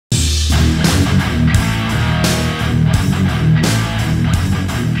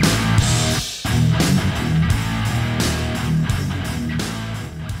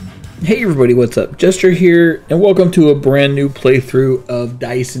Hey everybody, what's up? Jester here, and welcome to a brand new playthrough of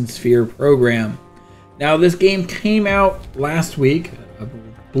Dyson Sphere Program. Now, this game came out last week, I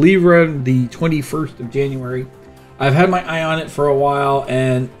believe around the 21st of January. I've had my eye on it for a while,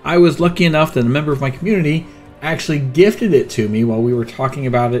 and I was lucky enough that a member of my community actually gifted it to me while we were talking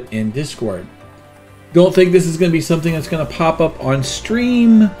about it in Discord. Don't think this is going to be something that's going to pop up on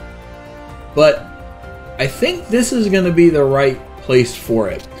stream, but I think this is going to be the right place for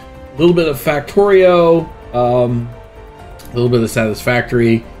it. A little bit of Factorio, a little bit of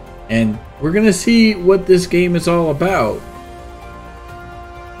Satisfactory, and we're going to see what this game is all about.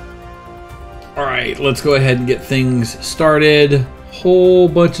 Alright, let's go ahead and get things started. Whole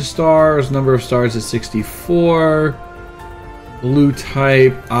bunch of stars, number of stars is 64. Blue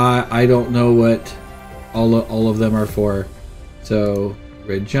type, I don't know what all of them are for. So,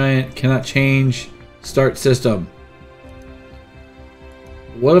 red giant, cannot change. Start system.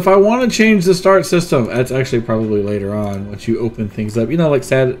 What if I want to change the start system? That's actually probably later on once you open things up. You know, like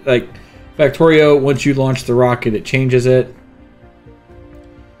Factorio, once you launch the rocket, it changes it.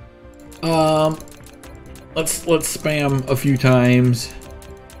 Let's spam a few times.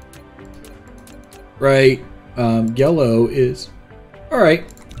 Right. Yellow is all right.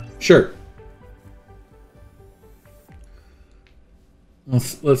 Sure.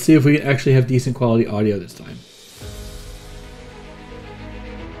 Let's see if we can actually have decent quality audio this time.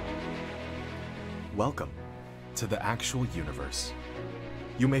 Welcome to the actual universe.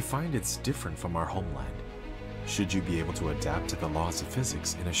 You may find it's different from our homeland. Should you be able to adapt to the laws of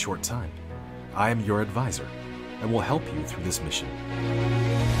physics in a short time, I am your advisor and will help you through this mission.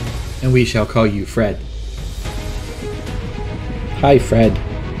 And we shall call you Fred. Hi, Fred.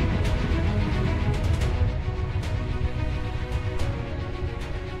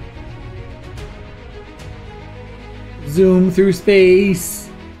 Zoom through space.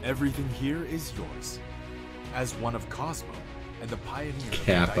 Everything here is yours. As one of Cosmo and the pioneer of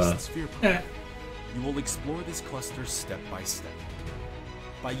the Dyson Sphere program, you will explore this cluster step by step.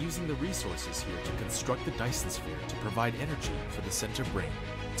 By using the resources here to construct the Dyson Sphere to provide energy for the center brain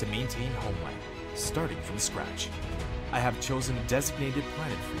to maintain homeland, starting from scratch. I have chosen a designated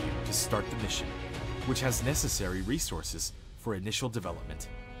planet for you to start the mission, which has necessary resources for initial development.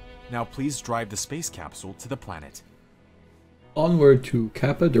 Now please drive the space capsule to the planet. Onward to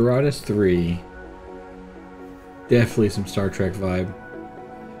Kappa Doradus 3. Definitely some Star Trek vibe.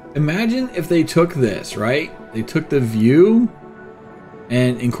 Imagine if they took this, right? They took the view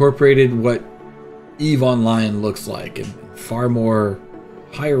and incorporated what EVE Online looks like, and far more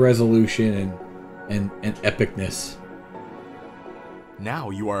higher resolution and epicness. Now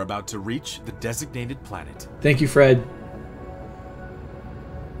you are about to reach the designated planet. Thank you, Fred.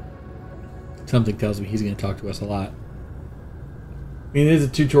 Something tells me he's going to talk to us a lot. I mean, it is a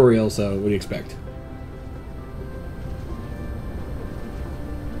tutorial, so what do you expect?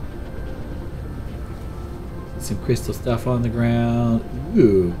 Some crystal stuff on the ground.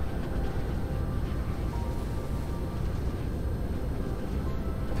 Ooh.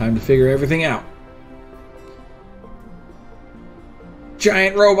 Time to figure everything out.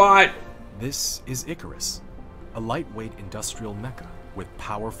 Giant robot! This is Icarus, a lightweight industrial mecha with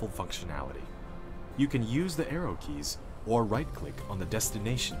powerful functionality. You can use the arrow keys or right-click on the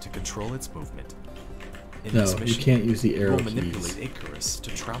destination to control its movement. In this mission, you can't use the arrow keys. We'll manipulate Icarus to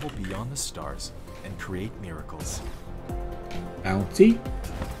travel beyond the stars and create miracles. Bouncy.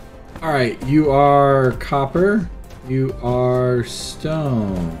 Alright, you are copper. You are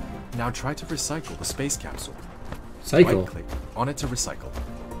stone. Now try to recycle the space capsule. Cycle? Right-click on it to recycle.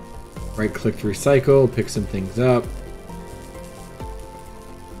 Right-click to recycle, pick some things up.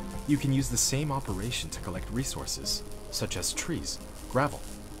 You can use the same operation to collect resources, such as trees, gravel,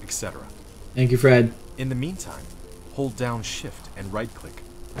 etc. Thank you, Fred. In the meantime, hold down Shift and right-click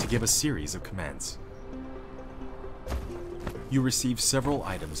to give a series of commands. You receive several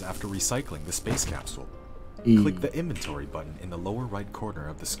items after recycling the space capsule. Click the inventory button in the lower right corner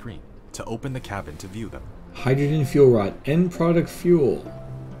of the screen to open the cabin to view them. Hydrogen fuel rod, end product fuel.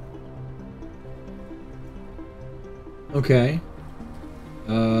 Okay.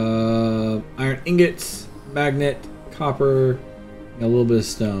 Iron ingots, magnet, copper, and a little bit of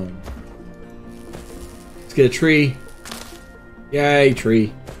stone. Let's get a tree. Yay,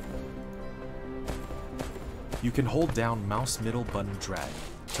 tree. You can hold down mouse middle button drag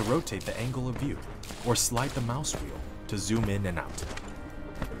to rotate the angle of view, or slide the mouse wheel to zoom in and out.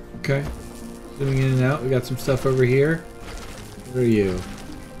 Okay. Zooming in and out. We got some stuff over here. What are you?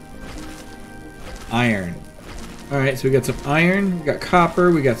 Iron. Alright, so we got some iron, we got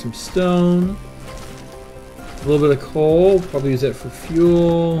copper, we got some stone. A little bit of coal, probably use that for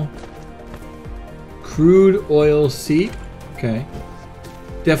fuel. Crude oil seep. Okay.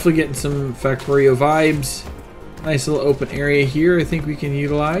 Definitely getting some Factorio vibes. Nice little open area here I think we can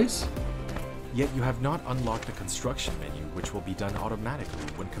utilize. Yet you have not unlocked the construction menu, which will be done automatically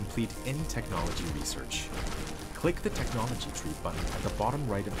when complete any technology research. Click the technology tree button at the bottom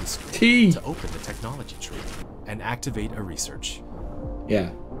right of the screen to open the technology tree and activate a research.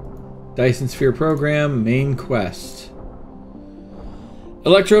 Yeah. Dyson Sphere program, main quest.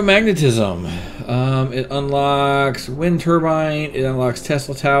 Electromagnetism. It unlocks wind turbine, it unlocks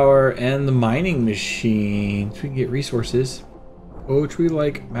Tesla tower, and the mining machine. So we can get resources. Poetry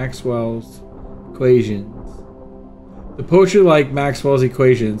like Maxwell's equations. The poetry like Maxwell's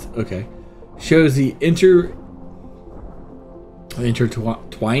equations, okay, shows the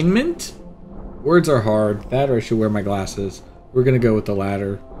intertwinement? Words are hard. That or I should wear my glasses. We're going to go with the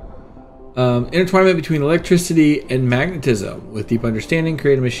latter. Intertwinement between electricity and magnetism. With deep understanding,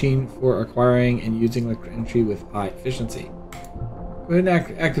 create a machine for acquiring and using electric energy with high efficiency. Go ahead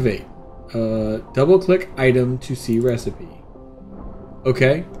and activate. Double click item to see recipe.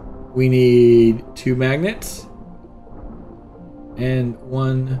 Okay. We need 2 magnets and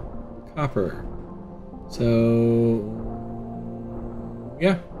 1 copper. So,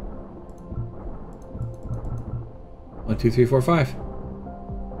 yeah. 1, 2, 3, 4, 5.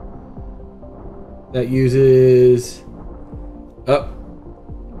 That uses up.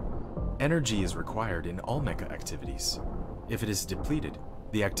 Energy is required in all mecha activities. If it is depleted,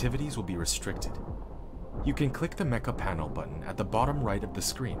 the activities will be restricted. You can click the mecha panel button at the bottom right of the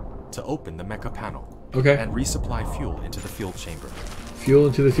screen to open the mecha panel. Okay. And resupply fuel into the fuel chamber. Fuel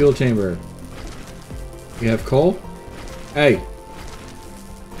into the fuel chamber. We have coal. Hey,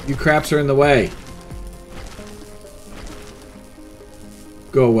 you craps are in the way.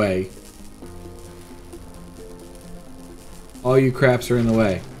 Go away. All you craps are in the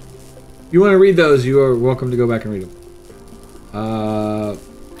way. If you want to read those, you are welcome to go back and read them.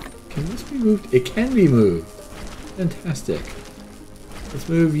 Can this be moved? It can be moved. Fantastic. Let's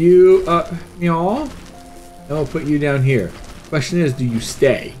move you up, y'all. And we'll put you down here. Question is, do you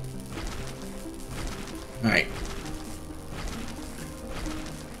stay? Alright.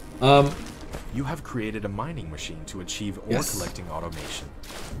 You have created a mining machine to achieve ore collecting automation.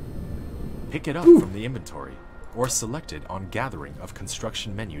 Pick it up from the inventory, or select it on Gathering of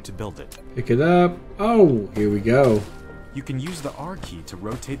Construction menu to build it. Pick it up. Oh, here we go. You can use the R key to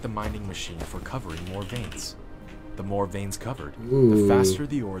rotate the mining machine for covering more veins. The more veins covered, the faster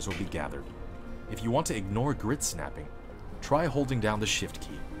the ores will be gathered. If you want to ignore grid snapping, try holding down the Shift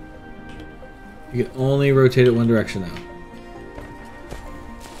key. You can only rotate it one direction now.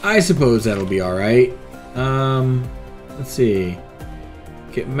 I suppose that'll be alright. Let's see.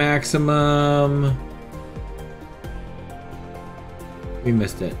 Get maximum. We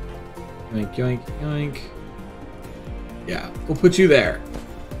missed it. Yoink, yoink, yoink. Yeah, we'll put you there.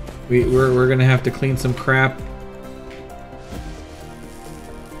 We're gonna have to clean some crap.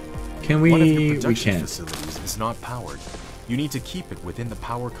 Can we? One of your production we can't. facilities is not powered. You need to keep it within the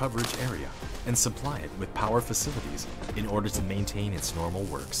power coverage area and supply it with power facilities in order to maintain its normal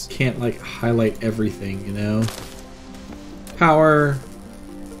works. Can't like highlight everything, you know. Power.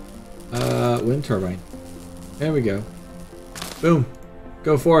 Wind turbine. There we go. Boom.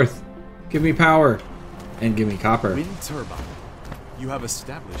 Go forth. Give me power. And give me copper. Wind turbine. You have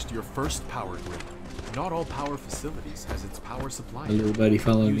established your first power grid. Not all power facilities has its power supply. A little buddy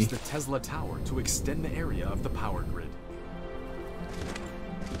following me. Use the Tesla tower to extend the area of the power grid.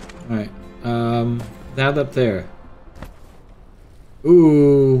 Alright. That up there.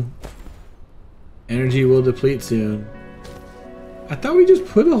 Ooh. Energy will deplete soon. I thought we just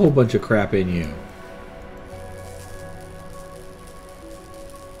put a whole bunch of crap in you.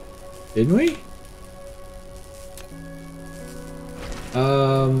 Didn't we?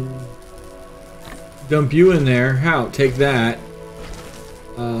 Dump you in there. How? Take that.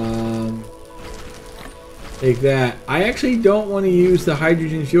 Take that. I actually don't want to use the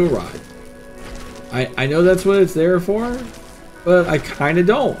hydrogen fuel rod. I know that's what it's there for, but I kind of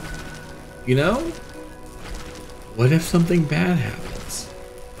don't. You know? What if something bad happens?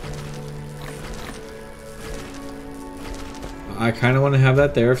 I kind of want to have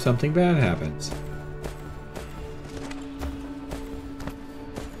that there if something bad happens.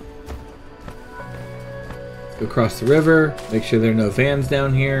 Go across the river. Make sure there are no vans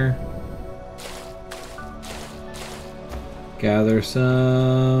down here. Gather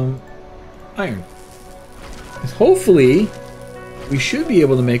some iron. Hopefully, we should be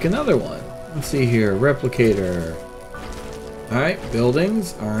able to make another one. Let's see here. Replicator. Alright,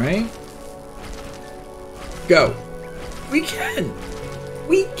 buildings. Alright. Go. We can!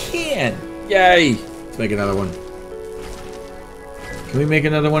 We can! Yay! Let's make another one. Can we make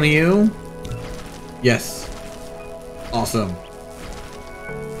another one of you? Yes. Awesome.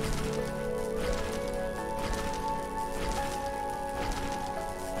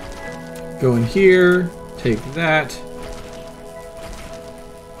 Go in here. Take that.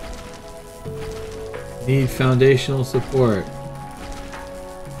 Need foundational support.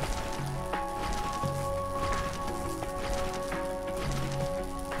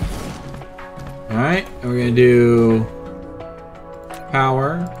 Alright, and we're gonna do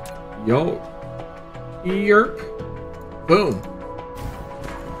power. Yo. Yerp. Boom.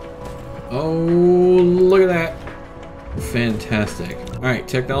 Oh, look at that. Fantastic. Alright,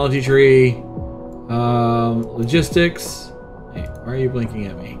 technology tree. Logistics. Hey, why are you blinking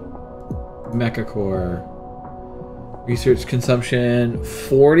at me? Mecha core. Research consumption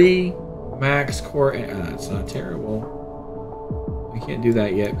 40. Max core. That's not terrible. We can't do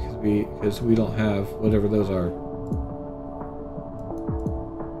that yet because we don't have whatever those are.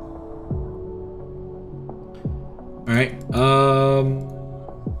 All right.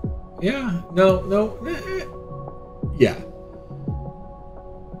 Yeah. No. Yeah.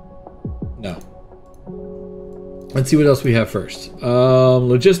 No. Let's see what else we have first.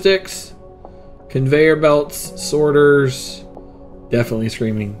 Logistics, conveyor belts, sorters. Definitely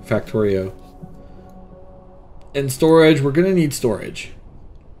screaming Factorio. And storage, we're gonna need storage.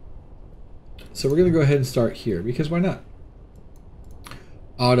 So we're gonna go ahead and start here because why not?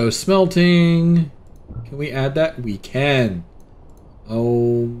 Auto smelting. Can we add that? We can.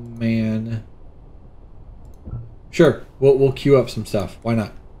 Oh man. Sure, we'll queue up some stuff. Why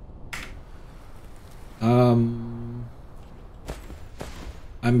not?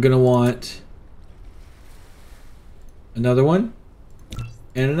 I'm gonna want another one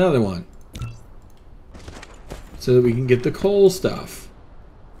and another one. So that we can get the coal stuff.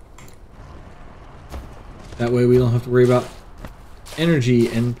 That way we don't have to worry about energy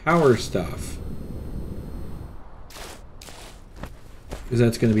and power stuff. Because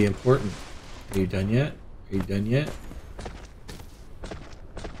that's going to be important. Are you done yet? Are you done yet?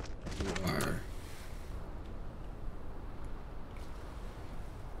 You are.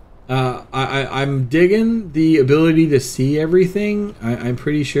 I'm digging the ability to see everything. I'm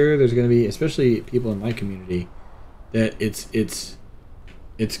pretty sure there's going to be, especially people in my community, that it's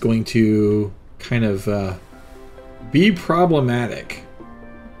going to kind of be problematic.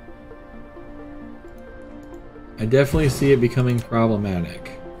 I definitely see it becoming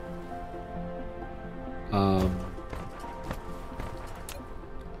problematic. And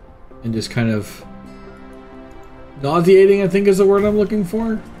just kind of nauseating, I think is the word I'm looking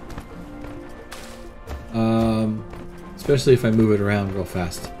for. Especially if I move it around real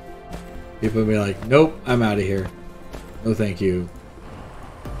fast. People will be like, nope, I'm out of here. No thank you.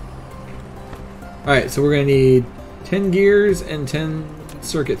 Alright, so we're going to need 10 gears and 10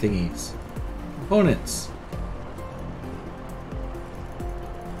 circuit thingies. Components.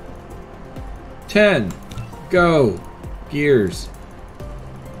 10. Go. Gears.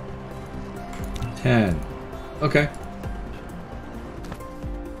 10. Okay.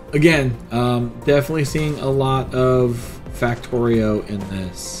 Again, definitely seeing a lot of Factorio in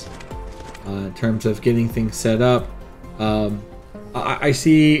this. In terms of getting things set up. I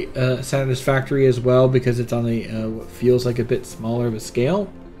see Satisfactory as well because it's on a what feels like a bit smaller of a scale.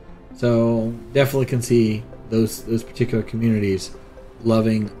 So definitely can see those particular communities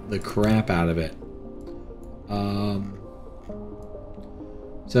loving the crap out of it.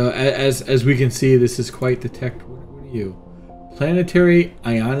 So as we can see, this is quite the tech. What are you? Planetary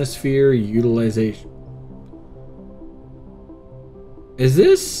ionosphere utilization. Is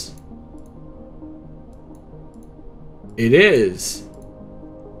this? It is.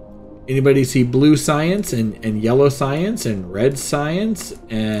 Anybody see blue science and yellow science and red science,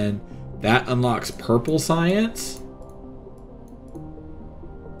 and that unlocks purple science?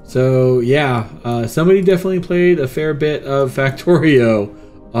 So yeah, somebody definitely played a fair bit of Factorio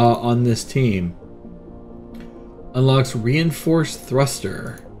on this team. Unlocks reinforced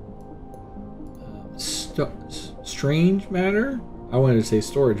thruster. Strange matter? I wanted to say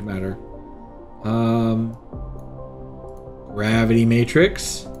storage matter. Gravity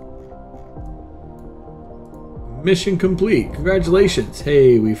matrix. Mission complete. Congratulations.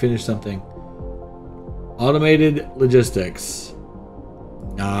 Hey, we finished something. Automated logistics.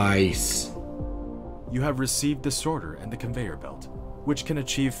 Nice. You have received the sorter and the conveyor belt, which can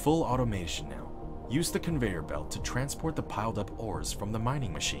achieve full automation now. Use the conveyor belt to transport the piled up ores from the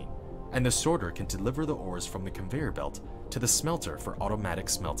mining machine, and the sorter can deliver the ores from the conveyor belt to the smelter for automatic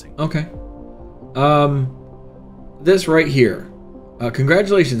smelting. Okay. This right here.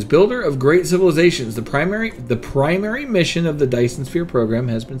 Congratulations, builder of great civilizations. The primary mission of the Dyson Sphere program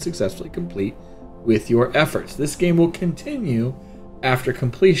has been successfully complete with your efforts. This game will continue after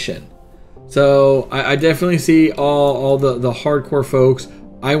completion. So I definitely see all the hardcore folks.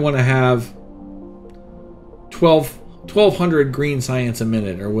 I want to have 1,200 green science a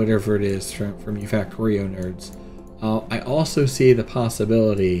minute or whatever it is from you Factorio nerds. I also see the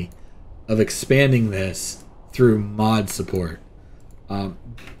possibility of expanding this through mod support.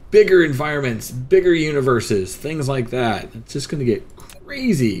 Bigger environments, bigger universes, things like that. It's just going to get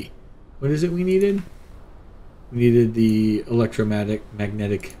crazy. What is it we needed? We needed the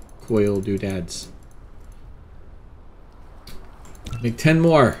electromagnetic coil doodads. Make 10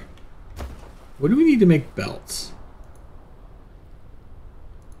 more. What do we need to make belts?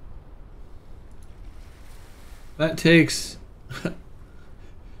 That takes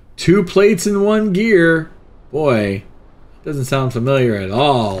 2 plates and 1 gear. Boy, doesn't sound familiar at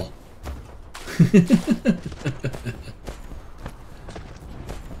all.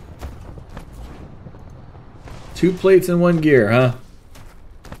 2 plates and 1 gear, huh?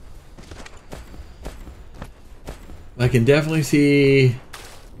 I can definitely see.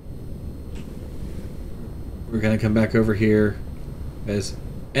 We're gonna come back over here as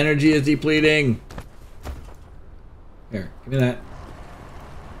energy is depleting. Here, give me that.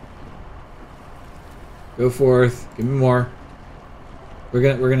 Go forth. Give me more. We're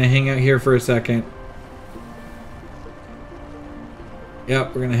gonna hang out here for a second.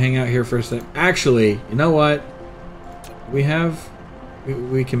 Yep, we're gonna hang out here for a sec. Actually, you know what? We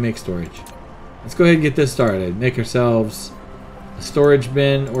can make storage. Let's go ahead and get this started. Make ourselves a storage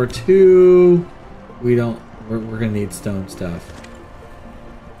bin or 2. We're gonna need stone stuff.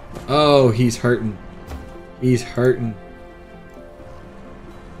 Oh, he's hurting. He's hurting.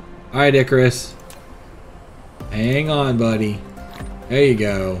 Alright, Icarus. Hang on, buddy. There you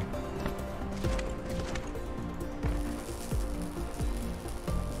go.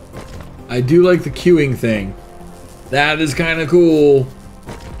 I do like the queuing thing. That is kind of cool.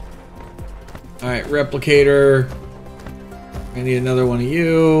 Alright, replicator. I need another one of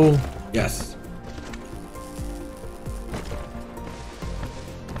you. Yes.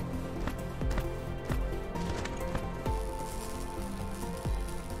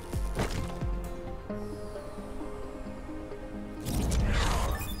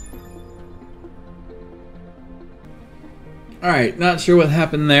 Alright, not sure what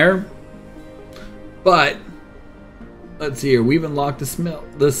happened there. But let's see here. We've unlocked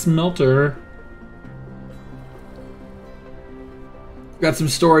the smelter. Got some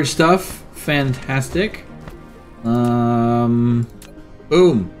storage stuff. Fantastic. Boom.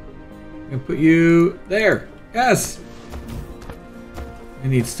 I'm gonna put you there. Yes. I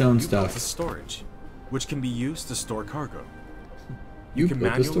need stone stuff. The storage, which can be used to store cargo. You can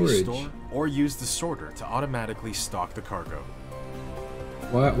manually store or use the sorter to automatically stock the cargo.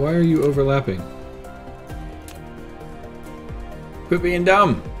 Why are you overlapping? Quit being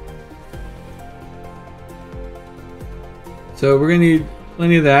dumb. So we're gonna need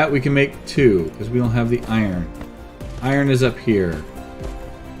plenty of that. We can make 2 because we don't have the iron. Iron is up here.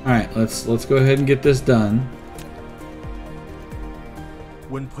 All right, let's go ahead and get this done.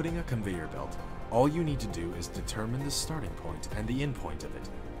 When putting a conveyor belt, all you need to do is determine the starting point and the end point of it.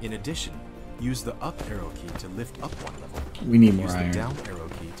 In addition, use the up arrow key to lift up 1 level. We need more iron. Use the down arrow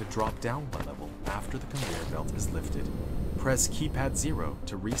key to drop down 1 level after the conveyor belt is lifted. Press keypad 0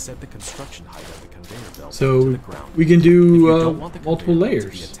 to reset the construction height of the conveyor belt to the ground. We can do multiple layers.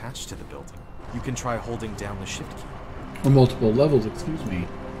 To be attached to the building, you can try holding down the shift key. Or multiple levels, excuse me.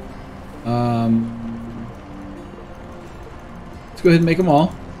 Let's go ahead and make them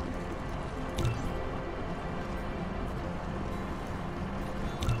all.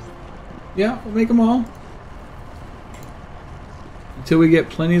 Yeah, we'll make them all. Until we get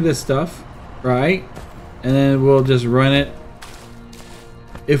plenty of this stuff, right? And then we'll just run it.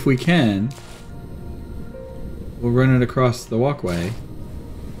 If we can, we'll run it across the walkway.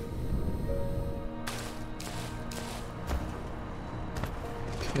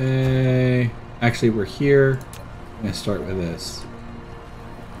 Okay. Actually, we're here. I'm going to start with this.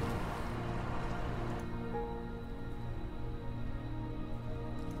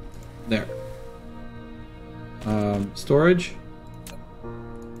 There. Storage.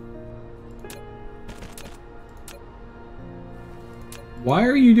 Why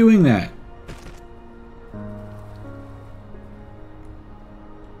are you doing that?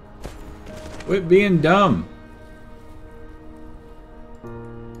 Quit being dumb.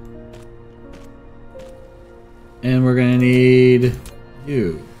 And we're gonna need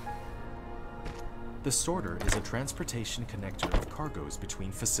you. The sorter is a transportation connector of cargoes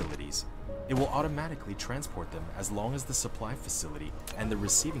between facilities. It will automatically transport them as long as the supply facility and the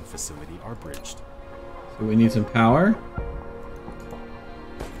receiving facility are bridged. So we need some power.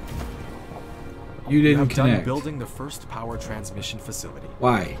 You didn't connect. You have done building the first power transmission facility.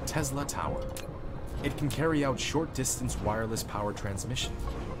 Why? Tesla Tower. It can carry out short-distance wireless power transmission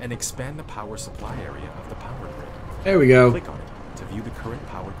and expand the power supply area of the power grid. There we go. Click on it to view the current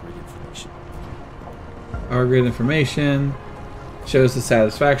power grid information. Power grid information shows the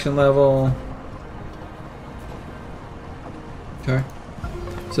satisfaction level. Okay.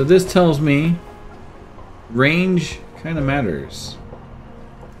 So this tells me range kind of matters.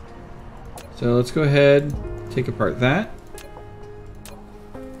 So let's go ahead, take apart that.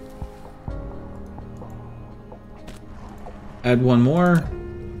 Add one more.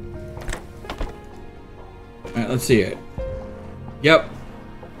 Alright, let's see it. Yep.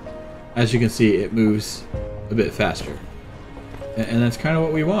 As you can see, it moves a bit faster. And that's kind of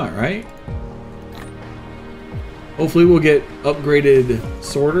what we want, right? Hopefully we'll get upgraded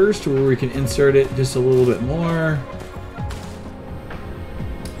sorters to where we can insert it just a little bit more.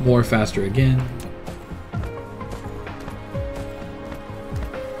 More faster again.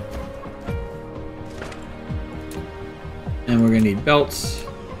 And we're gonna need belts.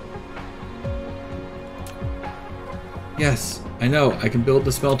 Yes, I know, I can build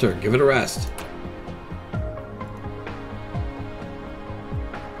the smelter. Give it a rest.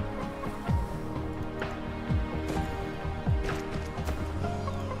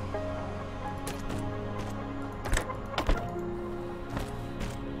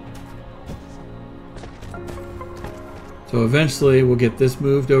 So eventually we'll get this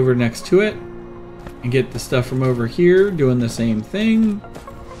moved over next to it and get the stuff from over here doing the same thing.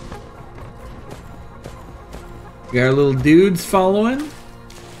 We got our little dudes following.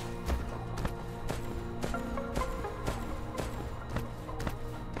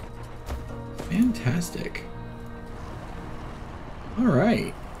 Fantastic. All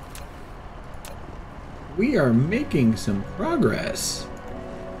right. We are making some progress.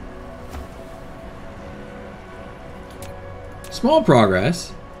 Small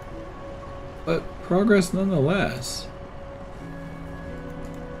progress, but progress nonetheless.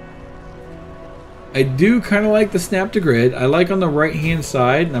 I do kind of like the snap to grid. I like on the right hand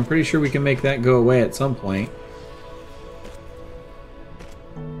side, and I'm pretty sure we can make that go away at some point.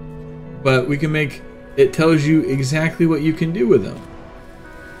 But we can make, it tells you exactly what you can do with them.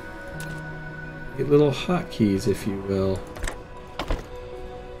 Get little hotkeys, if you will.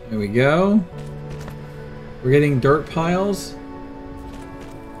 There we go. We're getting dirt piles.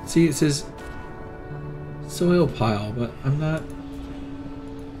 See, it says soil pile, but I'm not.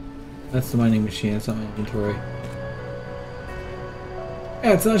 That's the mining machine. That's not my inventory.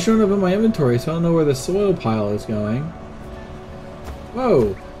 Yeah, it's not showing up in my inventory, so I don't know where the soil pile is going.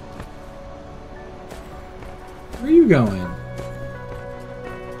 Whoa. Where are you going?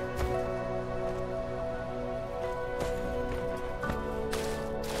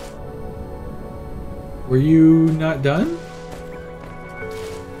 Were you not done?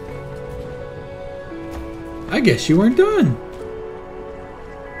 I guess you weren't done.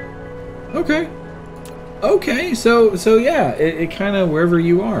 Okay. Okay, so yeah, it kind of wherever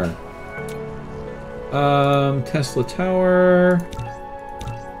you are. Tesla Tower.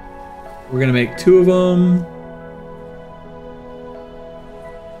 We're gonna make 2 of them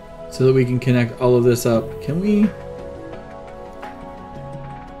so that we can connect all of this up. Can we?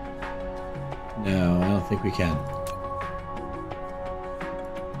 No, I don't think we can.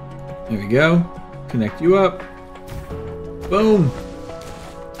 There we go. Connect you up. Boom.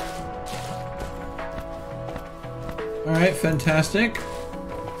 Alright, fantastic.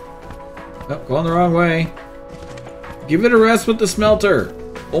 Oh, going the wrong way. Give it a rest with the smelter.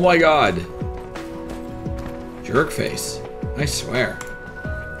 Oh my god. Jerk face. I swear.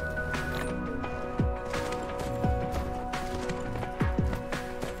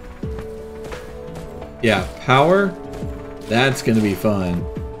 Yeah, power. That's gonna be fun.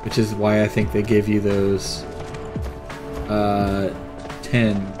 Which is why I think they give you those 10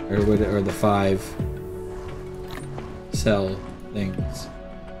 or the 5 cell things.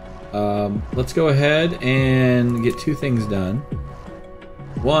 Let's go ahead and get 2 things done.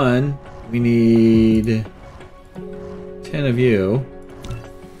 1, we need 10 of you.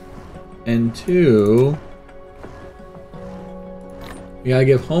 And 2, we gotta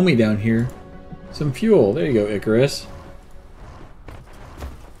give Homie down here some fuel. There you go, Icarus.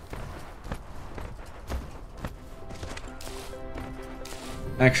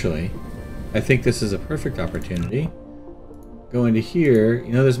 Actually, I think this is a perfect opportunity go into here.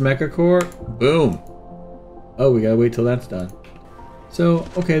 You know this mecha core? Boom. Oh, we gotta wait till that's done. So,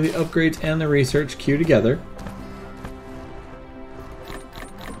 okay, the upgrades and the research queue together.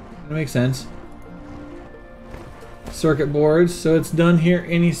 That makes sense. Circuit boards, so it's done here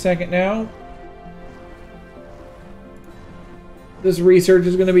any second now. This research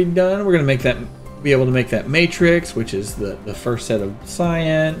is going to be done. We're going to be able to make that matrix, which is the first set of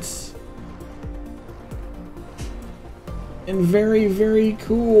science. And very, very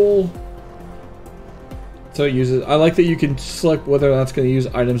cool. So it uses, I like that you can select whether or not it's going to use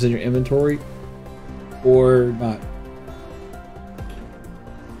items in your inventory or not.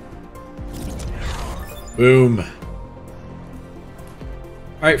 Boom.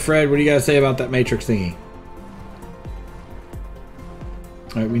 Alright, Fred, what do you got to say about that matrix thingy?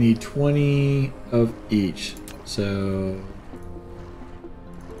 Alright, we need 20 of each. So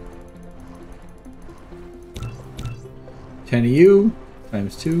 10 of you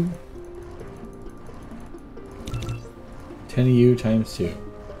times 2. 10 of you times 2.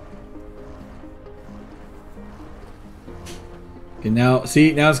 Okay, now,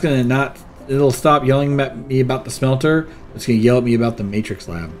 see, now it's going to not, it'll stop yelling at me about the smelter. It's going to yell at me about the matrix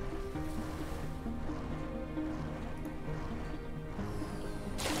lab.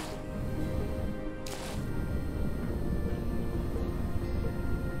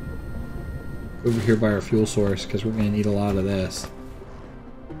 Over here by our fuel source, because we're going to need a lot of this.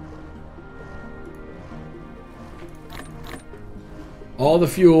 All the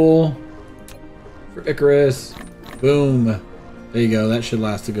fuel for Icarus. Boom. There you go. That should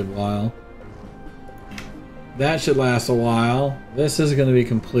last a good while. That should last a while. This is going to be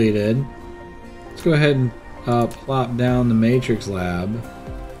completed. Let's go ahead and plop down the Matrix Lab.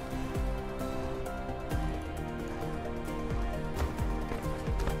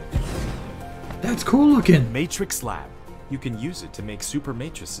 That's cool looking. Matrix Lab. You can use it to make super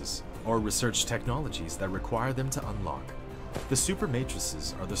matrices or research technologies that require them to unlock. The super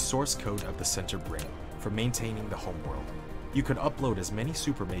matrices are the source code of the center brain for maintaining the homeworld. You can upload as many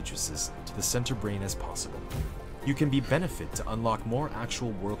super matrices to the center brain as possible. You can be benefit to unlock more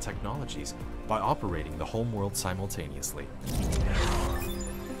actual world technologies by operating the homeworld simultaneously.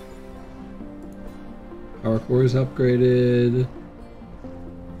 Power core is upgraded.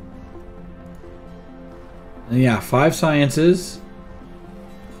 And yeah, 5 sciences.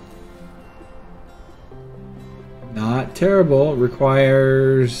 Not terrible.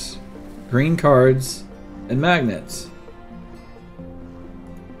 Requires green cards and magnets.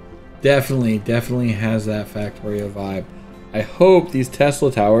 Definitely has that Factorio vibe. I hope these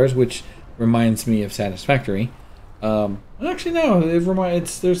Tesla towers, which reminds me of Satisfactory. Actually, no, there's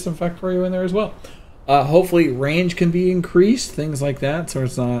some Factorio in there as well. Hopefully, range can be increased, things like that, so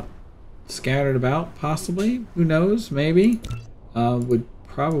it's not scattered about. Possibly, who knows? Maybe. Would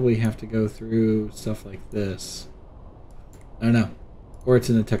probably have to go through stuff like this. I don't know, or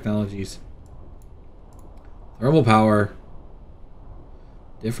it's in the technologies. Thermal power.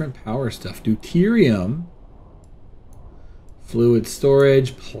 Different power stuff. Deuterium. Fluid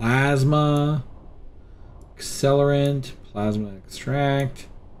storage. Plasma. Accelerant. Plasma extract.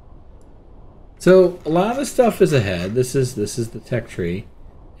 So a lot of stuff is ahead. This is the tech tree.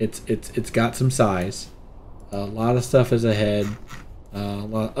 It's got some size. A lot of stuff is ahead. A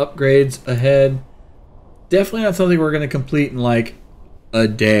lot of upgrades ahead. Definitely not something we're going to complete in like a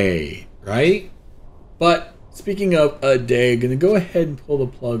day, right? But speaking of a day, going to go ahead and pull the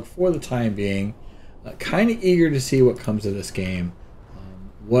plug for the time being. Kind of eager to see what comes of this game,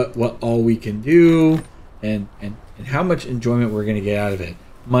 what all we can do, and how much enjoyment we're going to get out of it.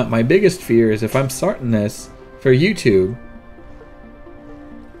 My biggest fear is if I'm starting this for YouTube,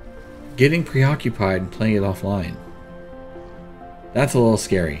 getting preoccupied and playing it offline. That's a little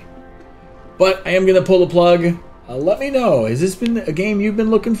scary. But I am going to pull the plug. Let me know. Has this been a game you've been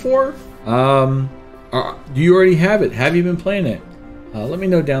looking for? Do you already have it? Have you been playing it? Let me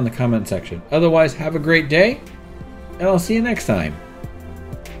know down in the comment section. Otherwise, have a great day, and I'll see you next time.